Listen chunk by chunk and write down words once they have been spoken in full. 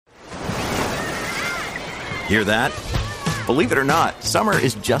Hear that? Believe it or not, summer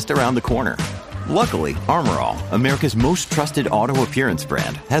is just around the corner. Luckily, Armor All, America's most trusted auto appearance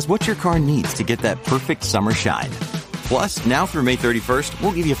brand, has what your car needs to get that perfect summer shine. Plus, now through May 31st,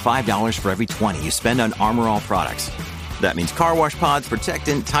 we'll give you $5 for every $20 you spend on Armor All products. That means car wash pods,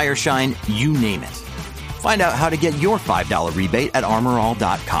 protectant, tire shine, you name it. Find out how to get your $5 rebate at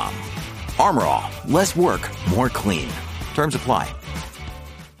armorall.com. Armor All, less work, more clean. Terms apply.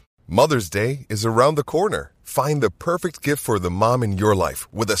 Mother's Day is around the corner. Find the perfect gift for the mom in your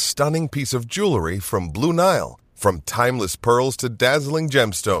life with a stunning piece of jewelry from Blue Nile. From timeless pearls to dazzling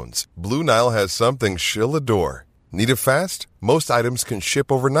gemstones, Blue Nile has something she'll adore. Need it fast? Most items can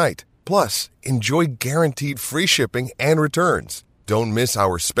ship overnight. Plus, enjoy guaranteed free shipping and returns. Don't miss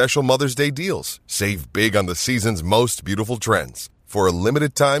our special Mother's Day deals. Save big on the season's most beautiful trends. For a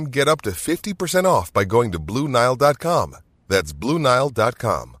limited time, get up to 50% off by going to BlueNile.com. That's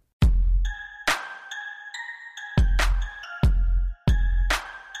BlueNile.com.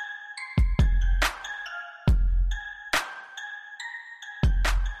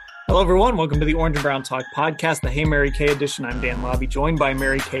 Hello, everyone. Welcome to the Orange and Brown Talk podcast, the Hey Mary Kay edition. I'm Dan Lobby, joined by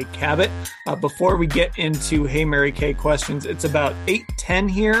Mary Kay Cabot. Before we get into Hey Mary Kay questions, it's about 8:10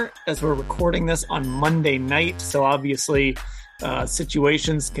 here as we're recording this on Monday night. So obviously,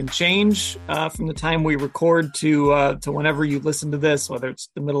 situations can change from the time we record to whenever you listen to this, whether it's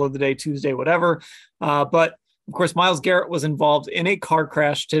the middle of the day, Tuesday, whatever. But of course, Myles Garrett was involved in a car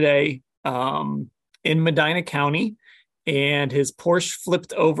crash today in Medina County. And his Porsche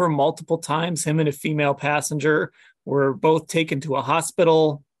flipped over multiple times. Him and a female passenger were both taken to a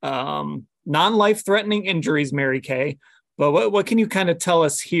hospital. Non-life-threatening injuries, Mary Kay. But what can you kind of tell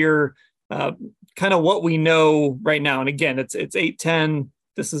us here, kind of what we know right now? And again, it's 8:10.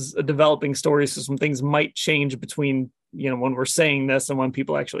 This is a developing story, so some things might change between, when we're saying this and when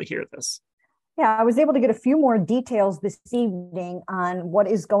people actually hear this. Yeah, I was able to get a few more details this evening on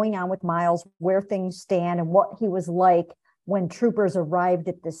what is going on with Myles, where things stand, and what he was like when troopers arrived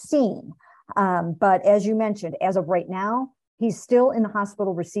at the scene. But as you mentioned, as of right now, he's still in the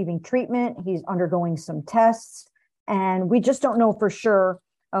hospital receiving treatment. He's undergoing some tests, and we just don't know for sure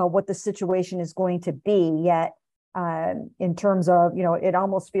what the situation is going to be yet. In terms of, it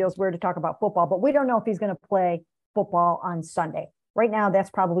almost feels weird to talk about football, but we don't know if he's going to play football on Sunday. Right now, that's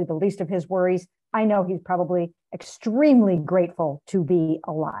probably the least of his worries. I know he's probably extremely grateful to be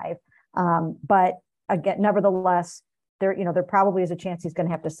alive. But again, nevertheless, there probably is a chance he's going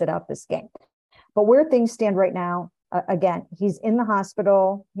to have to sit out this game. But where things stand right now, again, he's in the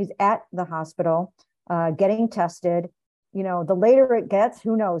hospital. He's at the hospital getting tested. The later it gets,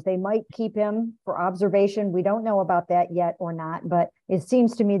 who knows? They might keep him for observation. We don't know about that yet or not, but it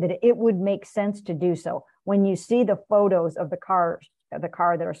seems to me that it would make sense to do so. When you see the photos of the car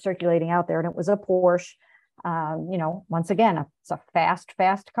that are circulating out there, and it was a Porsche, once again, it's a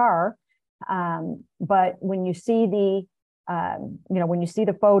fast car. But when you see the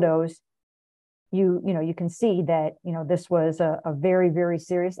photos, you can see that, this was a very, very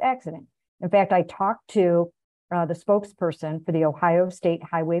serious accident. In fact, I talked to the spokesperson for the Ohio State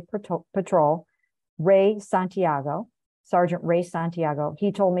Highway Patrol, Sergeant Ray Santiago.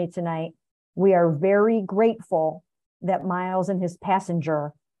 He told me tonight, we are very grateful that Myles and his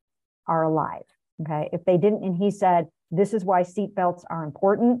passenger are alive. Okay. If they didn't, and he said, this is why seatbelts are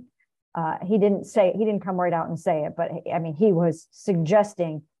important. He didn't come right out and say it, but I mean, he was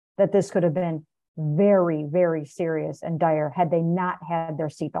suggesting that this could have been very, very serious and dire had they not had their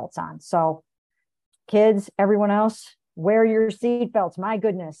seatbelts on. So kids, everyone else, wear your seatbelts. My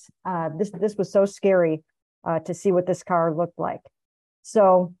goodness. This was so scary to see what this car looked like.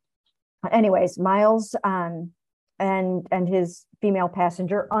 So anyways, Myles and his female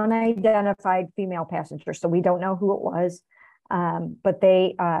passenger, unidentified female passenger. So we don't know who it was, but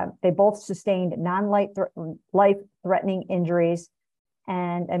they both sustained life-threatening injuries.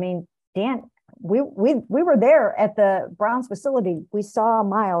 And I mean, Dan, we were there at the Browns facility. We saw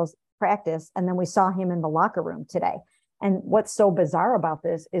Myles practice, and then we saw him in the locker room today. And what's so bizarre about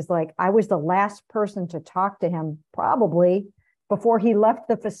this is, like, I was the last person to talk to him probably before he left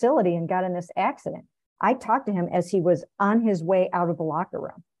the facility and got in this accident. I talked to him as he was on his way out of the locker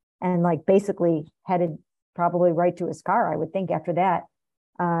room and, like, basically headed probably right to his car, I would think, after that,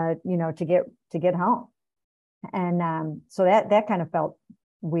 to get home. And so that kind of felt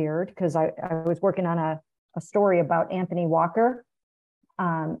weird, because I was working on a story about Anthony Walker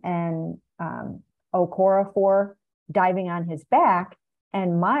and Okorafor diving on his back,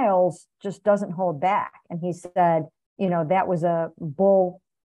 and Myles just doesn't hold back. And he said, that was a bull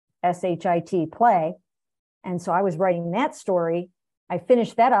SHIT play. And so I was writing that story, I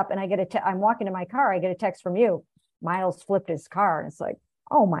finish that up and I get I'm walking to my car. I get a text from you. Miles flipped his car. And it's like,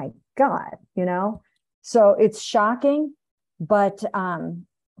 oh my God, so it's shocking, but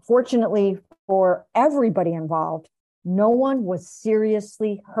fortunately for everybody involved, no one was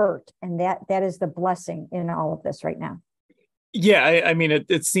seriously hurt. And that is the blessing in all of this right now. Yeah. I mean,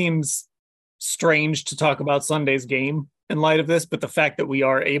 it seems strange to talk about Sunday's game in light of this, but the fact that we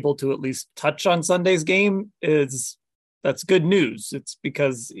are able to at least touch on Sunday's game that's good news. It's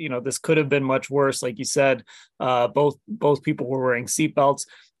because, this could have been much worse. Like you said, both people were wearing seatbelts.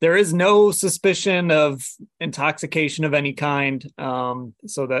 There is no suspicion of intoxication of any kind.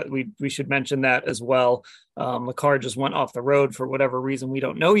 So that we should mention that as well. The car just went off the road for whatever reason we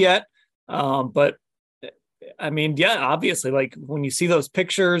don't know yet. But I mean, yeah, obviously, like when you see those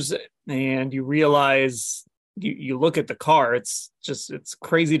pictures and you realize you look at the car, it's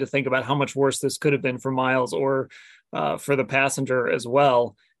crazy to think about how much worse this could have been for Miles or for the passenger as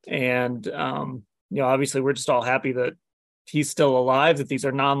well. And, obviously we're just all happy that he's still alive, that these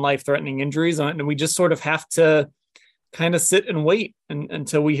are non-life threatening injuries. And we just sort of have to kind of sit and wait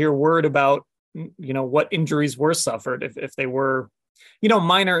until we hear word about, what injuries were suffered. If they were,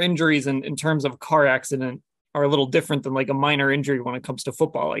 minor injuries in terms of a car accident are a little different than like a minor injury when it comes to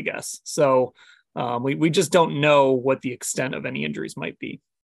football, I guess. So we just don't know what the extent of any injuries might be.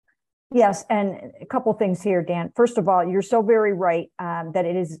 Yes. And a couple of things here, Dan. First of all, you're so very right that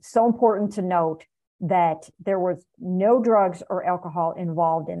it is so important to note that there was no drugs or alcohol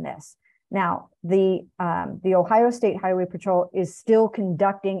involved in this. Now, the Ohio State Highway Patrol is still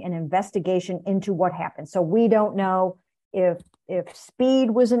conducting an investigation into what happened. So we don't know if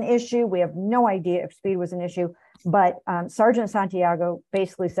speed was an issue. We have no idea if speed was an issue. But Sergeant Santiago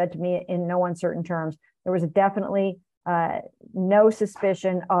basically said to me in no uncertain terms, there was definitely no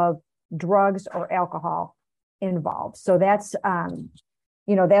suspicion of drugs or alcohol involved. So that's,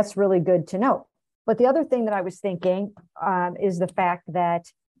 that's really good to know. But the other thing that I was thinking is the fact that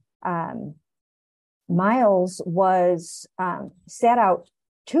Miles was sat out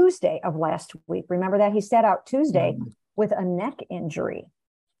Tuesday of last week. Remember that? He sat out Tuesday with a neck injury.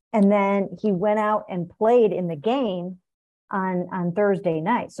 And then he went out and played in the game on Thursday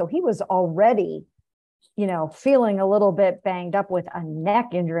night. So he was already, feeling a little bit banged up with a neck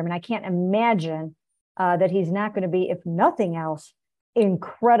injury. I mean, I can't imagine that he's not going to be, if nothing else,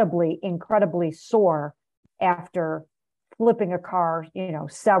 incredibly sore after flipping a car,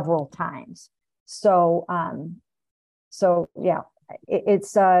 several times. So yeah,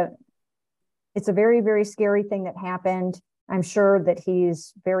 it's a very, very scary thing that happened. I'm sure that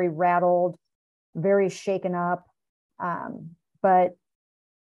he's very rattled, very shaken up. But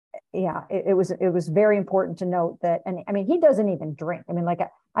yeah, it was very important to note that, and I mean, he doesn't even drink. I mean, like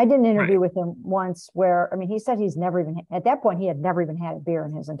I did an interview with him once where, I mean, he said he's never even, at that point, he had never even had a beer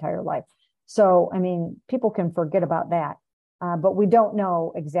in his entire life. So, I mean, people can forget about that. But we don't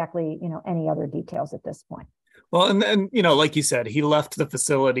know exactly, any other details at this point. Well, and like you said, he left the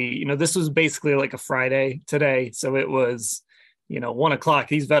facility, this was basically like a Friday today. So it was, 1:00,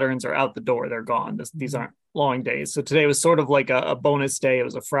 these veterans are out the door. They're gone. These aren't long days. So today was sort of like a bonus day. It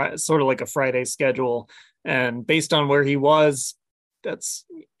was sort of like a Friday schedule. And based on where he was, that's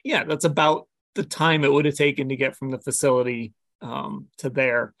about the time it would have taken to get from the facility to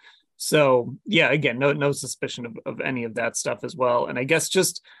there. So yeah, again, no suspicion of any of that stuff as well. And I guess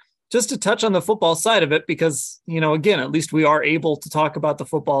just to touch on the football side of it, because, again, at least we are able to talk about the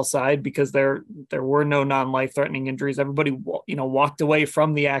football side because there were no non-life threatening injuries. Everybody, walked away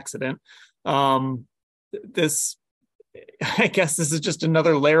from the accident. I guess this is just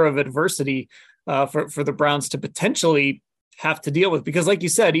another layer of adversity for the Browns to potentially have to deal with, because like you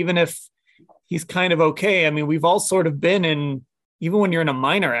said, even if he's kind of okay, I mean, we've all sort of been in, even when you're in a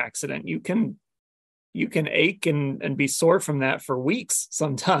minor accident, you can ache and be sore from that for weeks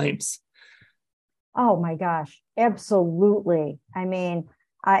sometimes. Oh my gosh. Absolutely. I mean,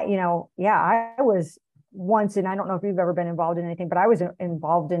 I was once, and I don't know if you've ever been involved in anything, but I was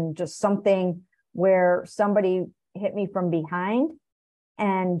involved in just something where somebody hit me from behind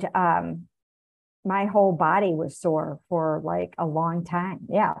and my whole body was sore for like a long time.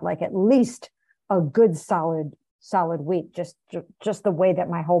 Yeah. Like at least a good solid week, just the way that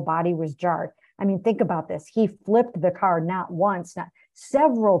my whole body was jarred. I mean, think about this. He flipped the car not once, not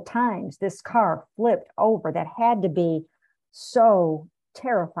several times. This car flipped over. That had to be so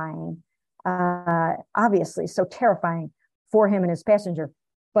terrifying, obviously so terrifying for him and his passenger.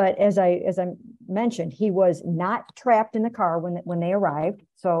 But as I mentioned, he was not trapped in the car when they arrived.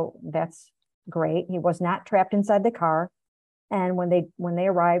 So that's great. He was not trapped inside the car. And when they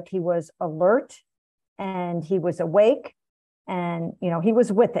arrived, he was alert and he was awake And, he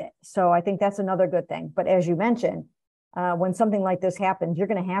was with it. So I think that's another good thing. But as you mentioned, when something like this happens, you're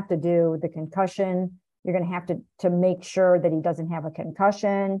going to have to do the concussion. You're going to have to make sure that he doesn't have a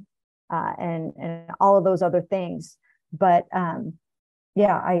concussion, and all of those other things. But I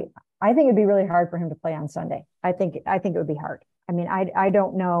think it'd be really hard for him to play on Sunday. I think it would be hard. I mean, I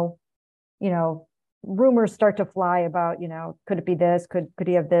don't know, rumors start to fly about, could it be this? Could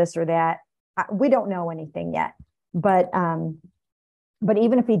he have this or that? We don't know anything yet. But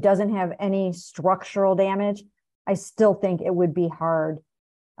even if he doesn't have any structural damage, I still think it would be hard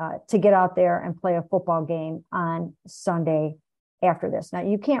to get out there and play a football game on Sunday after this. Now,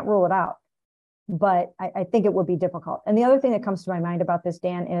 you can't rule it out, but I think it would be difficult. And the other thing that comes to my mind about this,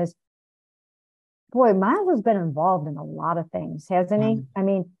 Dan, is, boy, Miles has been involved in a lot of things, hasn't he? I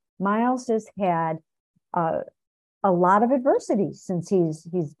mean, Miles has had a lot of adversity since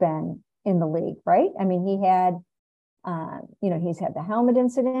he's been in the league, right? I mean, he had, he's had the helmet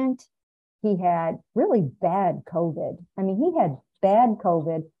incident. He had really bad COVID. I mean, he had bad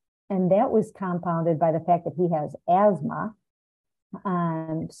COVID, and that was compounded by the fact that he has asthma.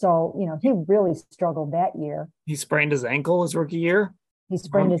 So, he really struggled that year. He sprained his ankle his rookie year. He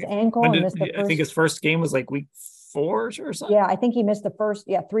sprained his ankle. I think his first game was like week 4 or something. Yeah, I think he missed the first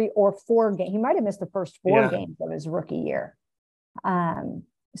 3 or 4 games. He might have missed the first 4 games of his rookie year.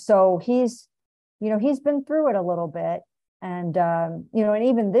 So he's been through it a little bit. And, and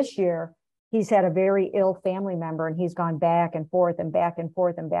even this year, he's had a very ill family member, and he's gone back and forth and back and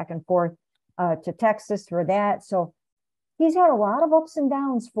forth and back and forth to Texas for that. So he's had a lot of ups and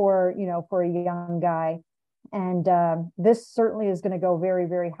downs for a young guy. And this certainly is going to go very,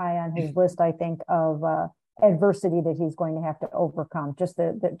 very high on his list, I think, of adversity that he's going to have to overcome. Just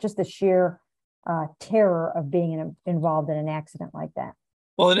the sheer terror of being involved in an accident like that.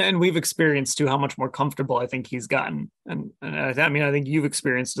 Well, and we've experienced too how much more comfortable I think he's gotten, and I think you've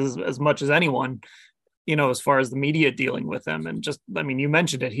experienced as much as anyone, as far as the media dealing with him. And just, you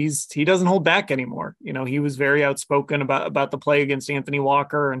mentioned it. He doesn't hold back anymore. He was very outspoken about the play against Anthony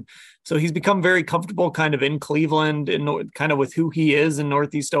Walker, and so he's become very comfortable, kind of in Cleveland and kind of with who he is in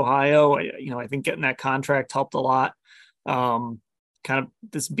Northeast Ohio. I think getting that contract helped a lot. Kind of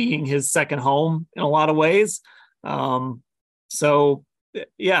this being his second home in a lot of ways. So.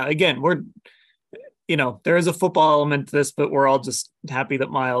 Yeah, again, we're, there is a football element to this, but we're all just happy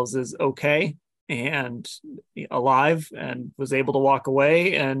that Miles is okay and alive and was able to walk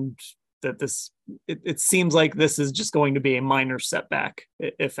away, and that it seems like this is just going to be a minor setback,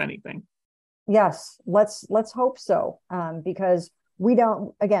 if anything. Yes, let's hope so, because we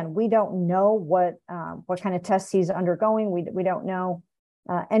don't know what kind of tests he's undergoing. We don't know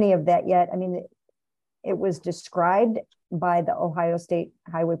any of that yet. I mean, it was described by the Ohio State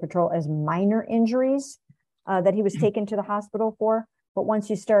Highway Patrol as minor injuries that he was taken to the hospital for. But once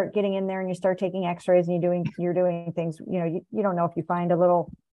you start getting in there and you start taking x-rays and you're doing things, you don't know if you find a little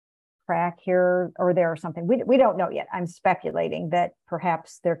crack here or there or something. We don't know yet. I'm speculating that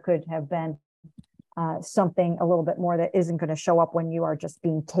perhaps there could have been something a little bit more that isn't going to show up when you are just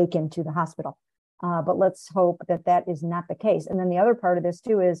being taken to the hospital. But let's hope that is not the case. And then the other part of this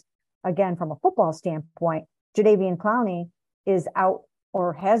too is, again, from a football standpoint, Jadeveon Clowney is out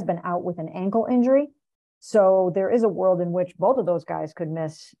or has been out with an ankle injury. So there is a world in which both of those guys could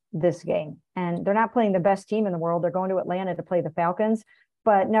miss this game. And they're not playing the best team in the world. They're going to Atlanta to play the Falcons.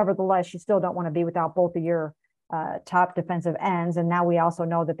 But nevertheless, you still don't want to be without both of your top defensive ends. And now we also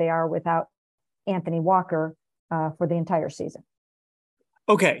know that they are without Anthony Walker for the entire season.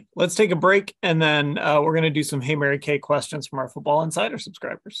 Okay, let's take a break. And then we're going to do some Hey, Mary Kay questions from our Football Insider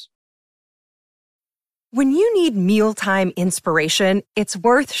subscribers. When you need mealtime inspiration, it's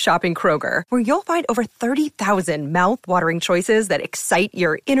worth shopping Kroger, where you'll find over 30,000 mouth-watering choices that excite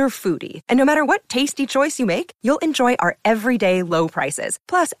your inner foodie. And no matter what tasty choice you make, you'll enjoy our everyday low prices,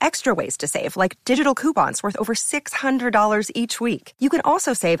 plus extra ways to save, like digital coupons worth over $600 each week. You can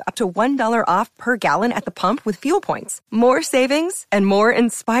also save up to $1 off per gallon at the pump with fuel points. More savings and more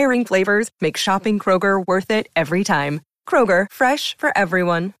inspiring flavors make shopping Kroger worth it every time. Kroger, fresh for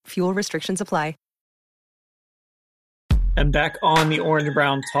everyone. Fuel restrictions apply. And back on the Orange and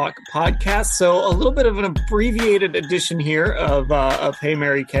Brown Talk podcast. So a little bit of an abbreviated edition here of Hey,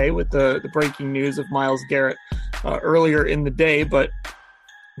 Mary Kay with the breaking news of Myles Garrett earlier in the day. But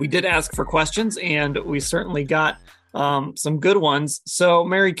we did ask for questions, and we certainly got some good ones. So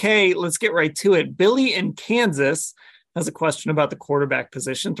Mary Kay, let's get right to it. Billy in Kansas has a question about the quarterback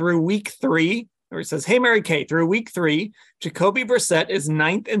position. Through week 3, where it says, hey, Mary Kay, through week 3, Jacoby Brissett is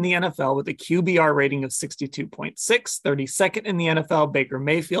 9th in the NFL with a QBR rating of 62.6, 32nd in the NFL, Baker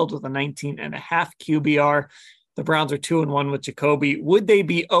Mayfield with a 19.5 QBR, The Browns are 2-1 with Jacoby. Would they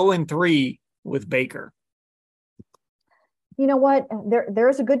be 0-3 with Baker? You know what? There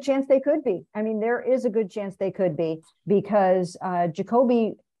is a good chance they could be. I mean, there is a good chance they could be because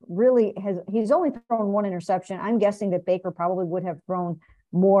Jacoby really he's only thrown one interception. I'm guessing that Baker probably would have thrown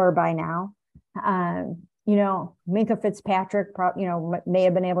more by now. Minkah Fitzpatrick, may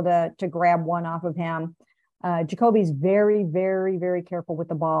have been able to grab one off of him. Jacoby's very, very, very careful with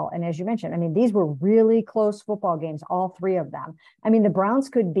the ball. And as you mentioned, I mean, these were really close football games, all three of them. I mean, the Browns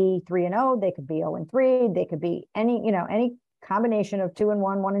could be 3-0, they could be 0-3, they could be any combination of 2-1,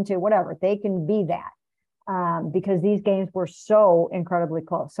 1-2, whatever. They can be that. Because these games were so incredibly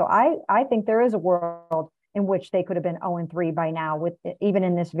close. So I think there is a world in which they could have been 0-3 by now, with even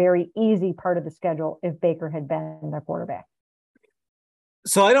in this very easy part of the schedule, if Baker had been their quarterback.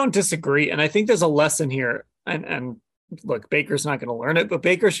 So I don't disagree. And I think there's a lesson here. And look, Baker's not going to learn it, but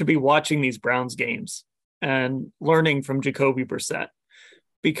Baker should be watching these Browns games and learning from Jacoby Brissett,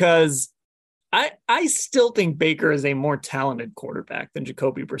 because I still think Baker is a more talented quarterback than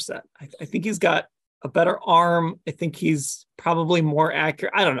Jacoby Brissett. I think he's got a better arm. I think he's probably more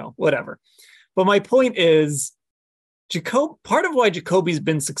accurate. I don't know, whatever. But my point is, part of why Jacoby's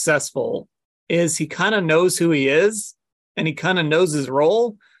been successful is he kind of knows who he is and he kind of knows his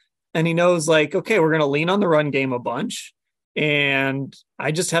role. And he knows, like, okay, we're going to lean on the run game a bunch. And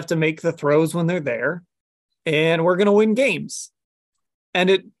I just have to make the throws when they're there. And we're going to win games.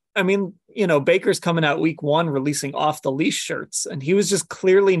 And Baker's coming out week 1 releasing off the leash shirts. And he was just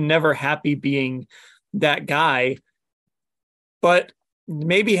clearly never happy being that guy. But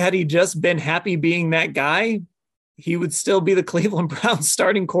maybe had he just been happy being that guy, he would still be the Cleveland Browns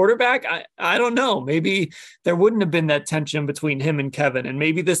starting quarterback. I don't know. Maybe there wouldn't have been that tension between him and Kevin, and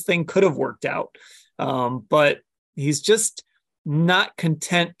maybe this thing could have worked out. But he's just not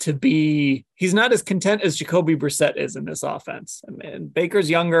content he's not as content as Jacoby Brissett is in this offense. And Baker's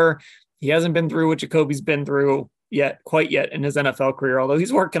younger. He hasn't been through what Jacoby's been through quite yet in his NFL career, although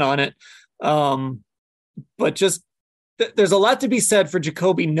he's working on it. But just there's a lot to be said for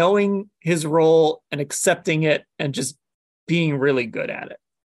Jacoby knowing his role and accepting it and just being really good at it.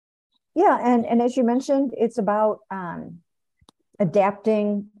 Yeah. And as you mentioned, it's about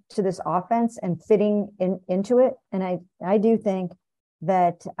adapting to this offense and fitting into it. And I do think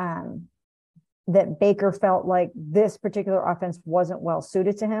that that Baker felt like this particular offense wasn't well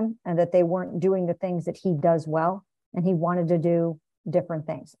suited to him and that they weren't doing the things that he does well. And he wanted to do different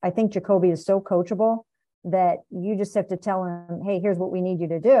things. I think Jacoby is so coachable that you just have to tell him, hey, here's what we need you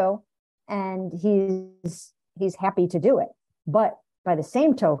to do. And he's happy to do it. But by the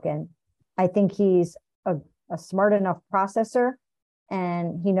same token, I think he's a smart enough processor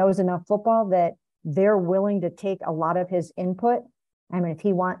and he knows enough football that they're willing to take a lot of his input. I mean, if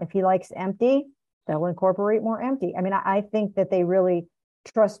he likes empty, they'll incorporate more empty. I mean, I think that they really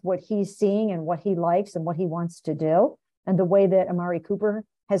trust what he's seeing and what he likes and what he wants to do. And the way that Amari Cooper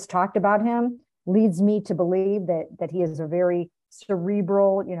has talked about him leads me to believe that he is a very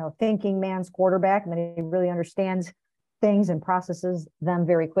cerebral, thinking man's quarterback, and that he really understands things and processes them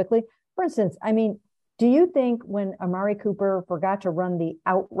very quickly. For instance, I mean, do you think when Amari Cooper forgot to run the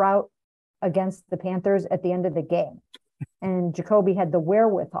out route against the Panthers at the end of the game, and Jacoby had the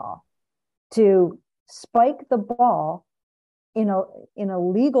wherewithal to spike the ball in a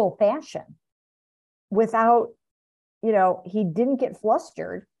legal fashion without, he didn't get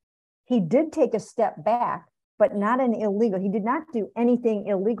flustered. He did take a step back, but not an illegal. He did not do anything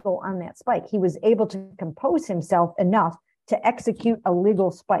illegal on that spike. He was able to compose himself enough to execute a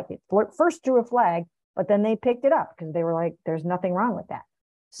legal spike. It first drew a flag, but then they picked it up because they were like, there's nothing wrong with that.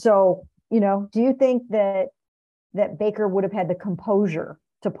 So, do you think that Baker would have had the composure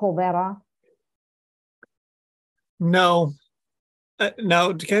to pull that off? No,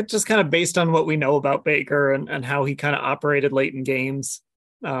 just kind of based on what we know about Baker and how he kind of operated late in games.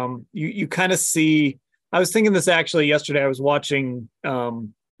 You kind of see, I was thinking this actually yesterday. I was watching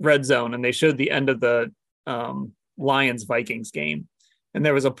Red Zone and they showed the end of the Lions-Vikings game. And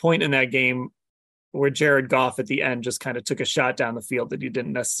there was a point in that game where Jared Goff at the end just kind of took a shot down the field that he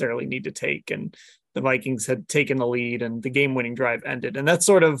didn't necessarily need to take. And the Vikings had taken the lead and the game-winning drive ended. And that's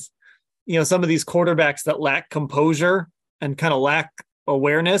sort of, some of these quarterbacks that lack composure and kind of lack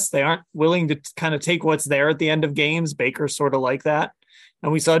awareness. They aren't willing to kind of take what's there at the end of games. Baker's sort of like that.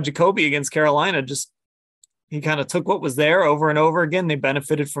 And we saw Jacoby against Carolina, he kind of took what was there over and over again. They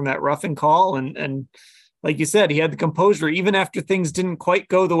benefited from that roughing call. And like you said, he had the composure, even after things didn't quite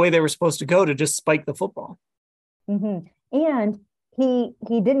go the way they were supposed to go, to just spike the football. Mm-hmm. And he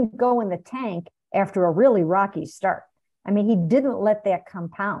didn't go in the tank after a really rocky start. I mean, he didn't let that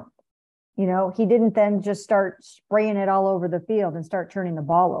compound. He didn't then just start spraying it all over the field and start turning the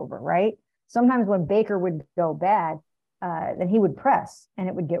ball over, right? Sometimes when Baker would go bad, then he would press and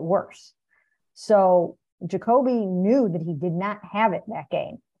it would get worse. So Jacoby knew that he did not have it that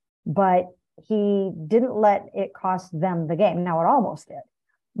game, but he didn't let it cost them the game. Now it almost did,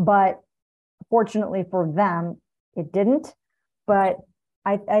 but fortunately for them, it didn't. But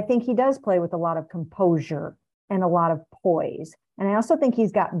I think he does play with a lot of composure and a lot of poise. And I also think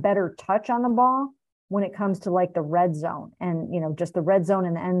he's got better touch on the ball when it comes to like the red zone and, just the red zone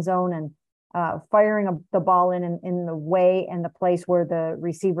and the end zone and firing the ball in the way and the place where the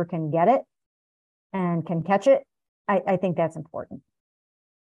receiver can get it and can catch it. I think that's important.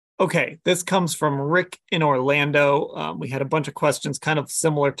 Okay, this comes from Rick in Orlando. We had a bunch of questions kind of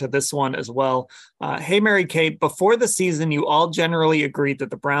similar to this one as well. Hey, Mary Kay, before the season, you all generally agreed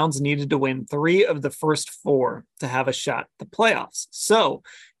that the Browns needed to win 3 of the first 4 to have a shot at the playoffs. So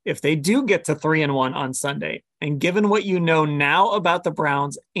if they do get to 3-1 on Sunday, and given what you know now about the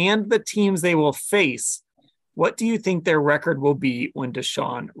Browns and the teams they will face, what do you think their record will be when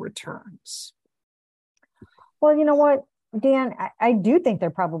Deshaun returns? Well, you know what, Dan, I do think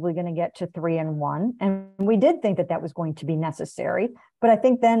they're probably going to get to 3-1. And we did think that was going to be necessary. But I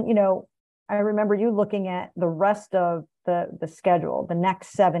think then, I remember you looking at the rest of the schedule, the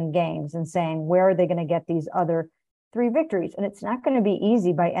next 7 games, and saying, where are they going to get these other 3 victories? And it's not going to be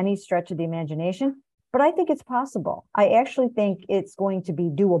easy by any stretch of the imagination, but I think it's possible. I actually think it's going to be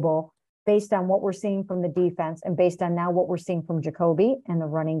doable based on what we're seeing from the defense and based on now what we're seeing from Jacoby and the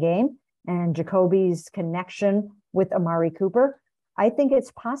running game and Jacoby's connection with Amari Cooper. I think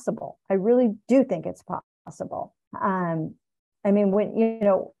it's possible. I really do think it's possible. When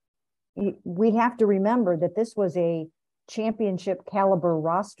we have to remember that this was a championship caliber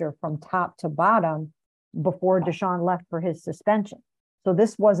roster from top to bottom before Deshaun left for his suspension. So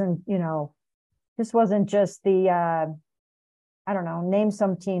this wasn't just the, name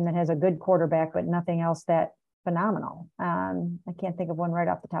some team that has a good quarterback, but nothing else that phenomenal. I can't think of one right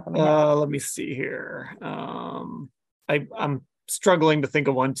off the top of my head. Let me see here. I'm struggling to think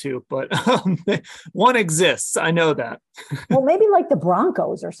of one too, but one exists. I know that. Well, maybe like the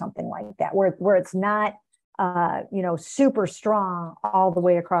Broncos or something like that, where it's not, super strong all the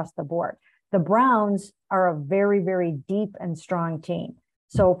way across the board. The Browns are a very, very deep and strong team.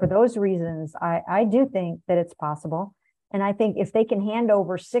 So for those reasons, I do think that it's possible. And I think if they can hand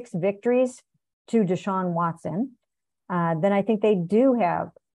over 6 victories to Deshaun Watson, then I think they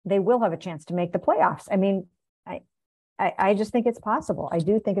will have a chance to make the playoffs. I mean, I just think it's possible. I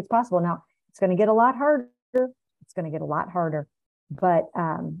do think it's possible. Now it's going to get a lot harder. But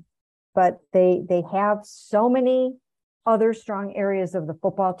they have so many other strong areas of the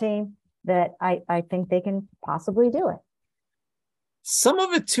football team that I think they can possibly do it. Some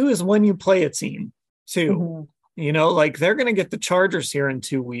of it too is when you play a team too, like they're going to get the Chargers here in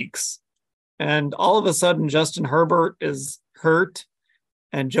 2 weeks. And all of a sudden, Justin Herbert is hurt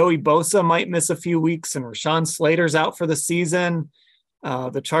and Joey Bosa might miss a few weeks and Rashawn Slater's out for the season.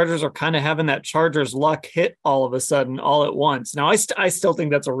 The Chargers are kind of having that Chargers luck hit all of a sudden, all at once. Now, I still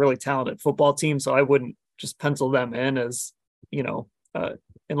think that's a really talented football team, so I wouldn't just pencil them in as,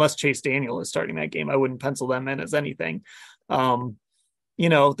 unless Chase Daniel is starting that game, I wouldn't pencil them in as anything.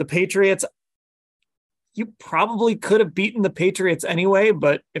 The Patriots, you probably could have beaten the Patriots anyway,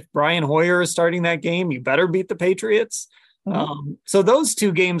 but if Brian Hoyer is starting that game, you better beat the Patriots. Mm-hmm. So those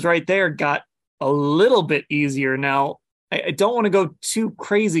 2 games right there got a little bit easier. Now, I don't want to go too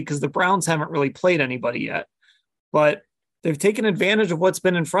crazy because the Browns haven't really played anybody yet, but they've taken advantage of what's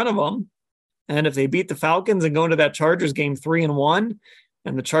been in front of them. And if they beat the Falcons and go into that Chargers game 3-1,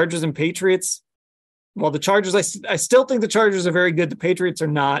 and the Chargers and Patriots, well, the Chargers, I still think the Chargers are very good. The Patriots are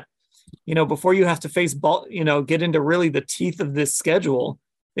not. Before you have to face ball, get into really the teeth of this schedule,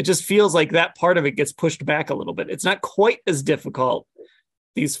 it just feels like that part of it gets pushed back a little bit. It's not quite as difficult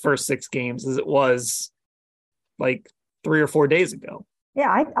these first 6 games as it was like 3 or 4 days ago.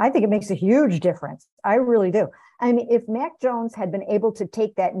 Yeah, I think it makes a huge difference. I really do. I mean, if Mac Jones had been able to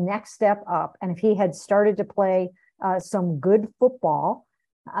take that next step up, and if he had started to play some good football,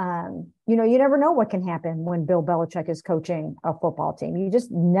 you never know what can happen when Bill Belichick is coaching a football team. You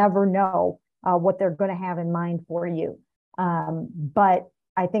just never know what they're going to have in mind for you. But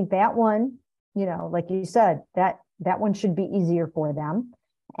I think that one, like you said, that one should be easier for them.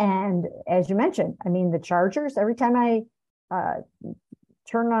 And as you mentioned, I mean, the Chargers, every time I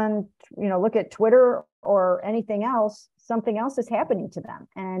turn on, look at Twitter or anything else, something else is happening to them.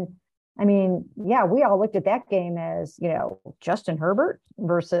 And I mean, yeah, we all looked at that game as, Justin Herbert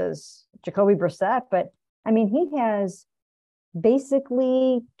versus Jacoby Brissett. But I mean, he has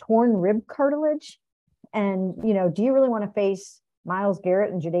basically torn rib cartilage. And, do you really want to face Myles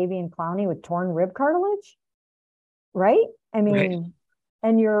Garrett and Jadeveon Clowney with torn rib cartilage? Right? I mean, Right.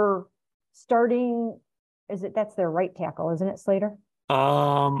 And you're starting, that's their right tackle, isn't it, Slater?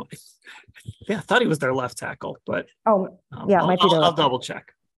 Yeah, I thought he was their left tackle, but yeah, it might be their I'll left double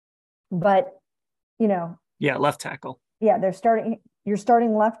check. But, yeah, left tackle. Yeah, you're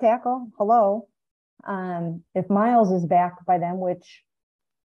starting left tackle. Hello. If Myles is back by then, which,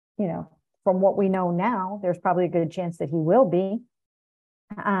 from what we know now, there's probably a good chance that he will be.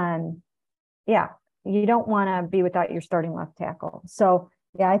 Yeah, you don't want to be without your starting left tackle. So,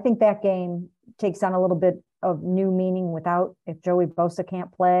 yeah, I think that game takes on a little bit of new meaning if Joey Bosa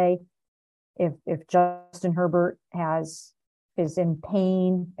can't play, if Justin Herbert is in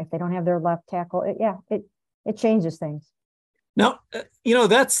pain, if they don't have their left tackle, it changes things. No,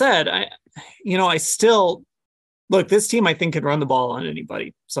 that said, I still look, this team, I think, can run the ball on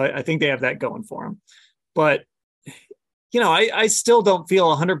anybody. So I think they have that going for them. But, I still don't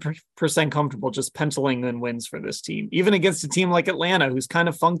feel 100% comfortable just penciling in wins for this team, even against a team like Atlanta, who's kind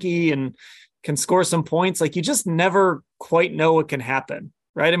of funky and can score some points. Like, you just never quite know what can happen,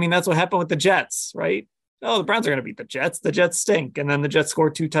 right? I mean, that's what happened with the Jets, right? Oh, the Browns are going to beat the Jets. The Jets stink. And then the Jets score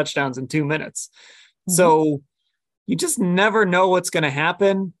 2 touchdowns in 2 minutes. Mm-hmm. So you just never know what's going to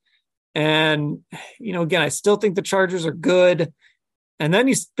happen. And, again, I still think the Chargers are good. And then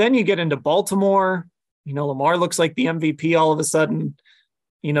you get into Baltimore. Lamar looks like the MVP all of a sudden.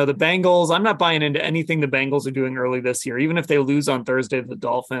 The Bengals, I'm not buying into anything the Bengals are doing early this year. Even if they lose on Thursday to the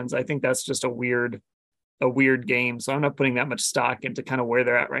Dolphins, I think that's just a weird game. So I'm not putting that much stock into kind of where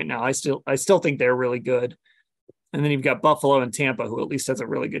they're at right now. I still think they're really good. And then you've got Buffalo and Tampa, who at least has a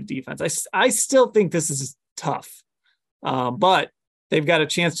really good defense. I still think this is tough. But they've got a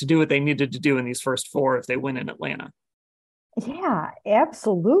chance to do what they needed to do in these first 4 if they win in Atlanta. Yeah,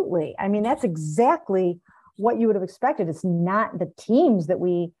 absolutely. I mean, that's exactly what you would have expected. It's not the teams that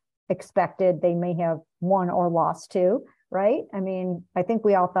we expected they may have won or lost to, right? I mean, I think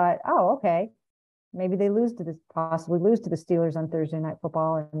we all thought, oh, okay, maybe they possibly lose to the Steelers on Thursday Night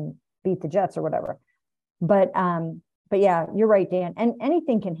Football and beat the Jets or whatever. But yeah, you're right, Dan. And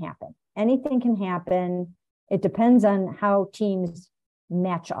anything can happen. Anything can happen. It depends on how teams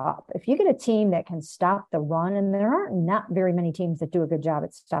match up. If you get a team that can stop the run, and there are not very many teams that do a good job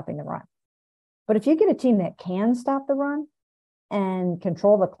at stopping the run, but if you get a team that can stop the run and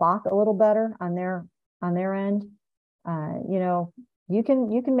control the clock a little better on their end, you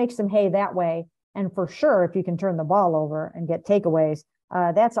can make some hay that way. And for sure, if you can turn the ball over and get takeaways,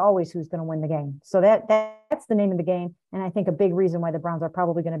 that's always who's going to win the game. So that's the name of the game. And I think a big reason why the Browns are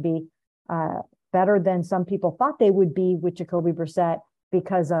probably going to be better than some people thought they would be with Jacoby Brissett,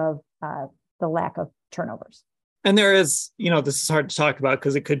 because of the lack of turnovers. And there is, this is hard to talk about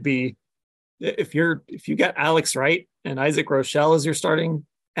because it could be, if you got Alex Wright and Isaac Rochelle as your starting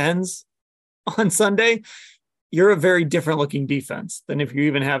ends on Sunday, you're a very different looking defense than if you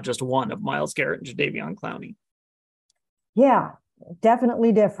even have just one of Myles Garrett and Jadeveon Clowney. Yeah,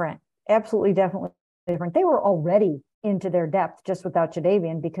 definitely different. Absolutely, definitely different. They were already into their depth just without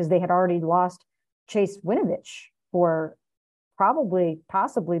Jadeveon, because they had already lost Chase Winovich for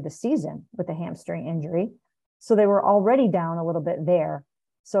possibly the season with a hamstring injury. So they were already down a little bit there.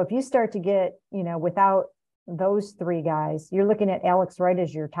 So if you start to get, without those 3 guys, you're looking at Alex Wright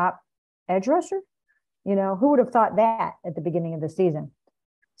as your top edge rusher. Who would have thought that at the beginning of the season?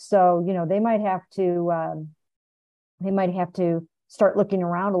 So, they might have to start looking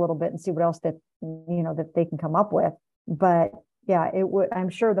around a little bit and see what else that they can come up with. But yeah,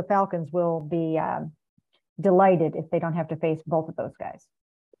 I'm sure the Falcons will be delighted if they don't have to face both of those guys.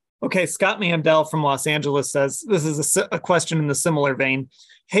 Okay, Scott Mandel from Los Angeles says, this is a question in the similar vein.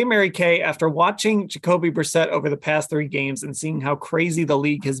 Hey, Mary Kay, after watching Jacoby Brissett over the past 3 games and seeing how crazy the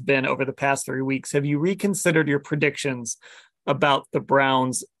league has been over the past 3 weeks, have you reconsidered your predictions about the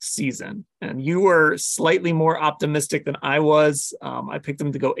Browns season? And you were slightly more optimistic than I was. I picked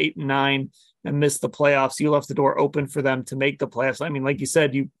them to go 8-9 and miss the playoffs. You left the door open for them to make the playoffs. I mean, like you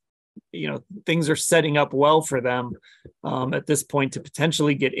said, things are setting up well for them at this point to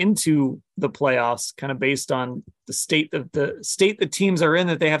potentially get into the playoffs, kind of based on the state the teams are in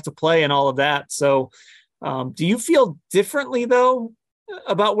that they have to play and all of that. So do you feel differently though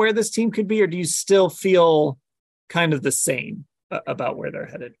about where this team could be, or do you still feel kind of the same about where they're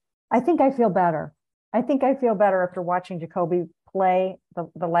headed? I think I feel better. After watching Jacoby play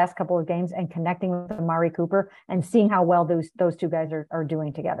the last couple of games and connecting with Amari Cooper and seeing how well those 2 guys are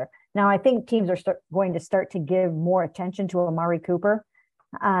doing together. Now, I think teams are going to start to give more attention to Amari Cooper.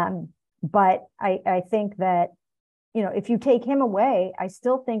 But I think that if you take him away, I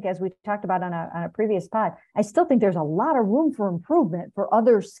still think, as we talked about on a previous pod, I still think there's a lot of room for improvement for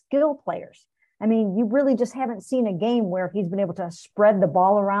other skill players. I mean, you really just haven't seen a game where he's been able to spread the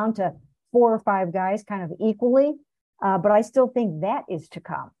ball around to 4 or 5 guys kind of equally. But I still think that is to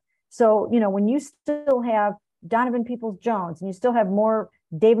come. So, when you still have Donovan Peoples-Jones and you still have more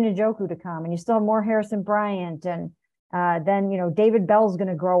David Njoku to come and you still have more Harrison Bryant and then, David Bell's going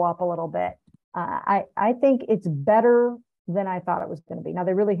to grow up a little bit. I think it's better than I thought it was going to be. Now,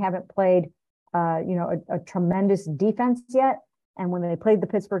 they really haven't played, a tremendous defense yet. And when they played the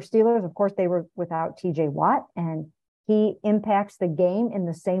Pittsburgh Steelers, of course, they were without TJ Watt, and he impacts the game in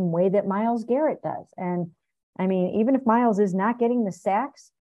the same way that Myles Garrett does. And I mean, even if Myles is not getting the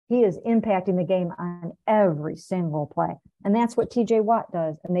sacks, he is impacting the game on every single play. And that's what TJ Watt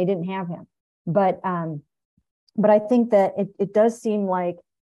does. And they didn't have him. But I think that it does seem like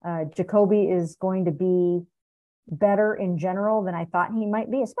Jacoby is going to be better in general than I thought he might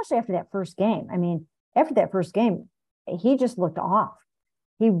be, especially after that first game. I mean, after that first game, he just looked off.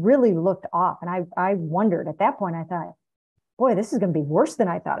 He really looked off. And I wondered at that point, I thought, boy, this is going to be worse than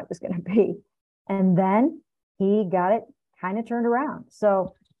I thought it was going to be. And then he got it kind of turned around.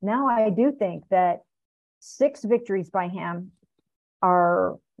 So now I do think that 6 victories by him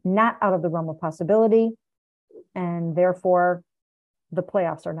are not out of the realm of possibility. And therefore, the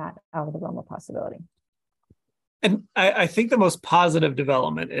playoffs are not out of the realm of possibility. And I think the most positive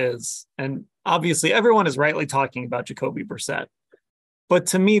development is, and obviously everyone is rightly talking about Jacoby Brissett, but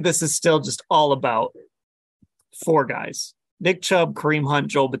to me, this is still just all about 4 guys: Nick Chubb, Kareem Hunt,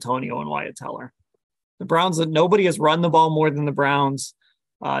 Joel Bitonio, and Wyatt Teller. The Browns, nobody has run the ball more than the Browns.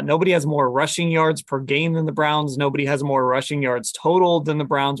 Nobody has more rushing yards per game than the Browns. Nobody has more rushing yards total than the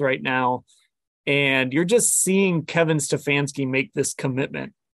Browns right now. And you're just seeing Kevin Stefanski make this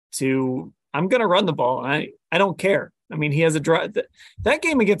commitment to, I'm going to run the ball. And I don't care. I mean, he has a drive. That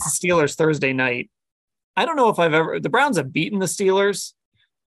game against the Steelers Thursday night, I don't know if the Browns have beaten the Steelers,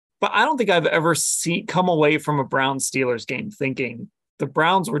 but I don't think I've ever come away from a Browns Steelers game thinking the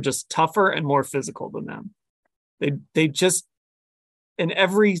Browns were just tougher and more physical than them. They just, in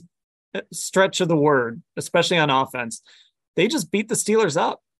every stretch of the word, especially on offense, they just beat the Steelers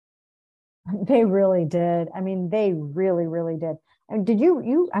up. They really did. I mean, they really, really did. And did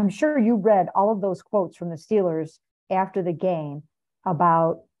you I'm sure you read all of those quotes from the Steelers after the game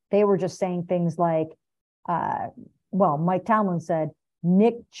about, they were just saying things like, Mike Tomlin said,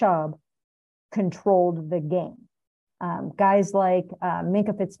 Nick Chubb controlled the game. Guys like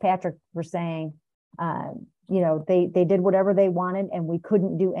Minkah Fitzpatrick were saying, they did whatever they wanted and we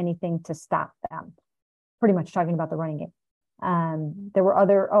couldn't do anything to stop them. Pretty much talking about the running game. There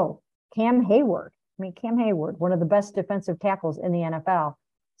were Cam Hayward. I mean, Cam Hayward, one of the best defensive tackles in the NFL,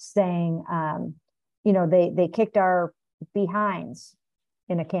 saying, they kicked our behinds,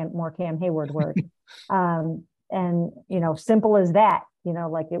 in a more Cam Hayward word. And, simple as that,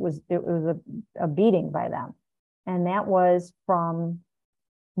 like it was a beating by them. And that was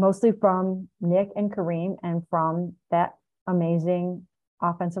mostly from Nick and Kareem and from that amazing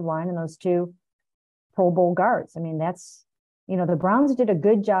offensive line and those 2 Pro Bowl guards. I mean, that's, the Browns did a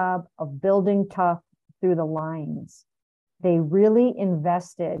good job of building tough through the lines. They really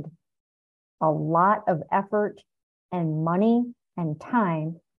invested a lot of effort and money and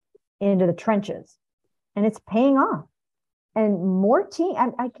time into the trenches, and it's paying off. And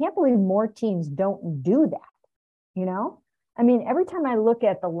I can't believe more teams don't do that. I mean, every time I look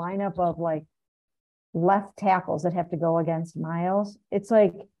at the lineup of like left tackles that have to go against Myles, it's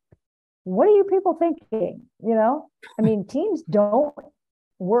like, what are you people thinking? I mean, teams don't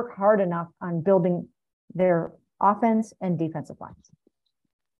work hard enough on building their offense and defensive lines.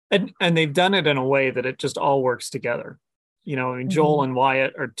 And they've done it in a way that it just all works together. Joel and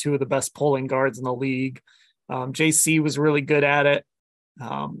Wyatt are 2 of the best pulling guards in the league. JC was really good at it.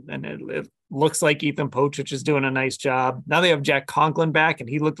 And it looks like Ethan Pochich is doing a nice job. Now they have Jack Conklin back, and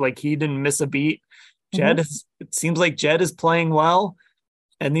he looked like he didn't miss a beat. It seems like Jed is playing well.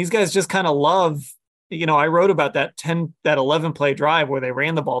 And these guys just kind of love, I wrote about that 11 play drive where they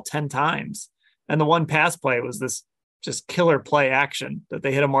ran the ball 10 times. And the one pass play was this just killer play action that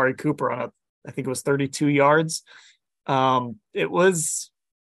they hit Amari Cooper on I think it was 32 yards.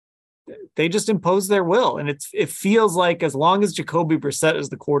 They just imposed their will. And it feels like as long as Jacoby Brissett is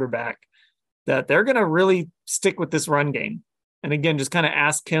the quarterback, that they're going to really stick with this run game. And again, just kind of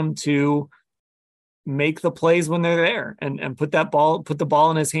ask him to make the plays when they're there and put the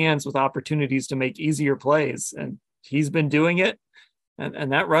ball in his hands with opportunities to make easier plays. And he's been doing it.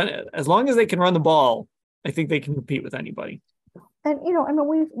 And that run, as long as they can run the ball, I think they can compete with anybody. And,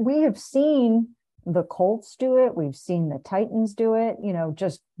 we have seen the Colts do it. We've seen the Titans do it,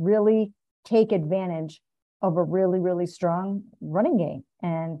 just really take advantage of a really, really strong running game.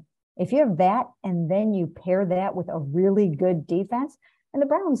 And if you have that, and then you pair that with a really good defense, and the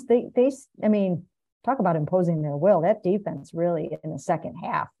Browns, they talk about imposing their will. That defense really in the second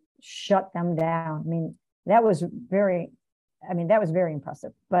half shut them down. That was very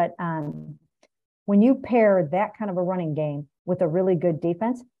impressive. But when you pair that kind of a running game with a really good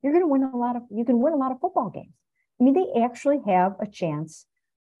defense, you can win a lot of football games. They actually have a chance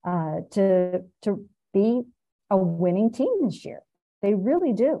to be a winning team this year. They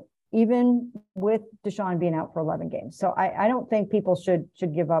really do, even with Deshaun being out for 11 games. So I don't think people should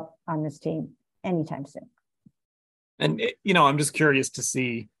give up on this team anytime soon. And, I'm just curious to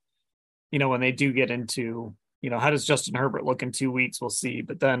see, when they do get into, how does Justin Herbert look in 2 weeks? We'll see.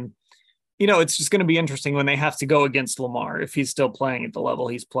 But then, it's just going to be interesting when they have to go against Lamar, if he's still playing at the level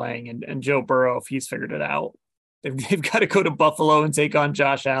he's playing, and Joe Burrow, if he's figured it out. They've got to go to Buffalo and take on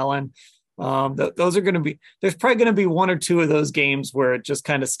Josh Allen. Those are going to be, there's probably going to be one or two of those games where it just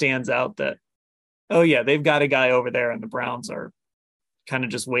kind of stands out that, oh yeah, they've got a guy over there and the Browns are kind of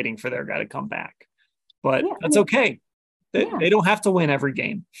just waiting for their guy to come back. But that's okay. They don't have to win every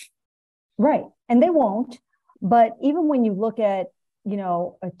game. Right. And they won't. But even when you look at,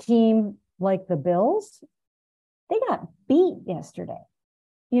 a team like the Bills, they got beat yesterday,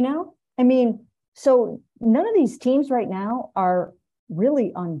 so none of these teams right now are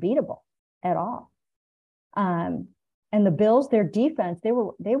really unbeatable at all. And the Bills, their defense, they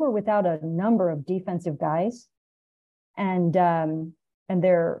were without a number of defensive guys, and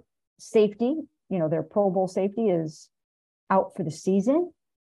their safety, their Pro Bowl safety is out for the season.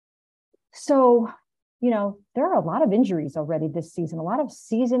 So, there are a lot of injuries already this season, a lot of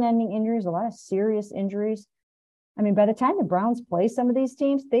season-ending injuries, a lot of serious injuries. By the time the Browns play some of these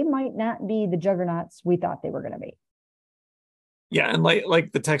teams, they might not be the juggernauts we thought they were going to be. Yeah, and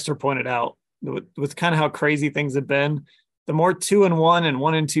like the texter pointed out, with kind of how crazy things have been, the more 2-1 and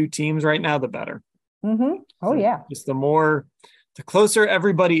 1-2 teams right now, the better. Mm-hmm. Oh, yeah. Just the closer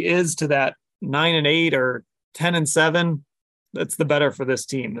everybody is to that 9-8 or 10-7, that's the better for this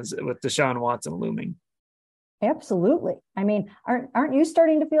team, is with Deshaun Watson looming. Absolutely. Aren't you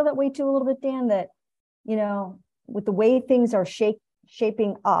starting to feel that way too a little bit, Dan, that, with the way things are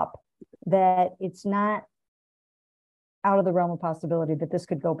shaping up, that it's not out of the realm of possibility that this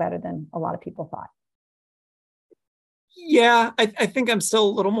could go better than a lot of people thought? Yeah, I think I'm still a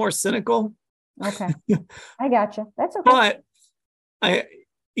little more cynical. Okay. I gotcha. That's okay. But I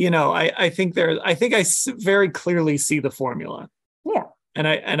think I very clearly see the formula. Yeah. And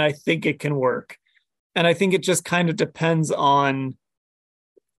I think it can work. And I think it just kind of depends on,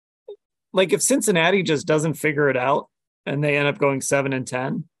 like, if Cincinnati just doesn't figure it out and they end up going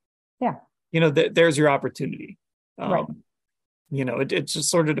 7-10, yeah, there's your opportunity. Right. It just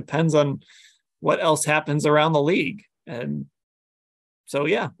sort of depends on what else happens around the league. And so,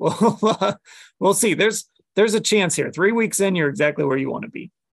 yeah, we'll see. There's a chance here. 3 weeks in, you're exactly where you want to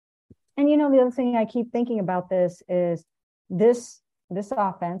be. And, the other thing I keep thinking about this is this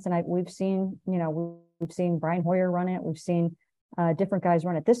offense, and we've seen Brian Hoyer run it. We've seen different guys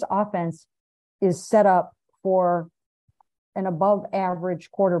run it. This offense is set up for an above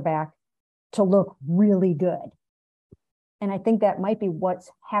average quarterback to look really good. And I think that might be what's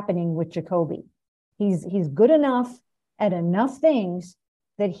happening with Jacoby. He's good enough at enough things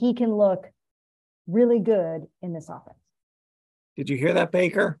that he can look really good in this offense. Did you hear that,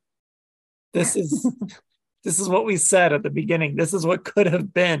 Baker? This is what we said at the beginning. This is what could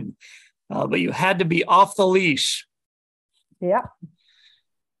have been, but you had to be off the leash. Yeah.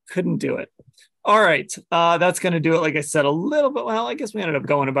 Couldn't do it. All right. That's going to do it. Like I said, a little bit. Well, I guess we ended up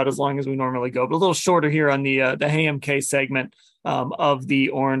going about as long as we normally go, but a little shorter here on the Hey MK segment of the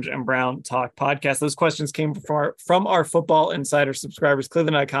Orange and Brown Talk podcast. Those questions came from our Football Insider subscribers,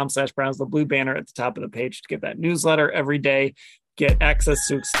 cleveland.com/Browns, the blue banner at the top of the page to get that newsletter every day. Get access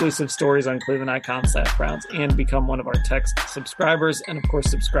to exclusive stories on cleveland.com/Browns and become one of our text subscribers. And of course,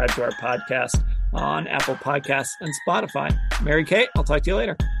 subscribe to our podcast on Apple Podcasts and Spotify. Mary Kay, I'll talk to you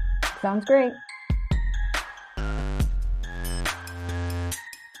later. Sounds great.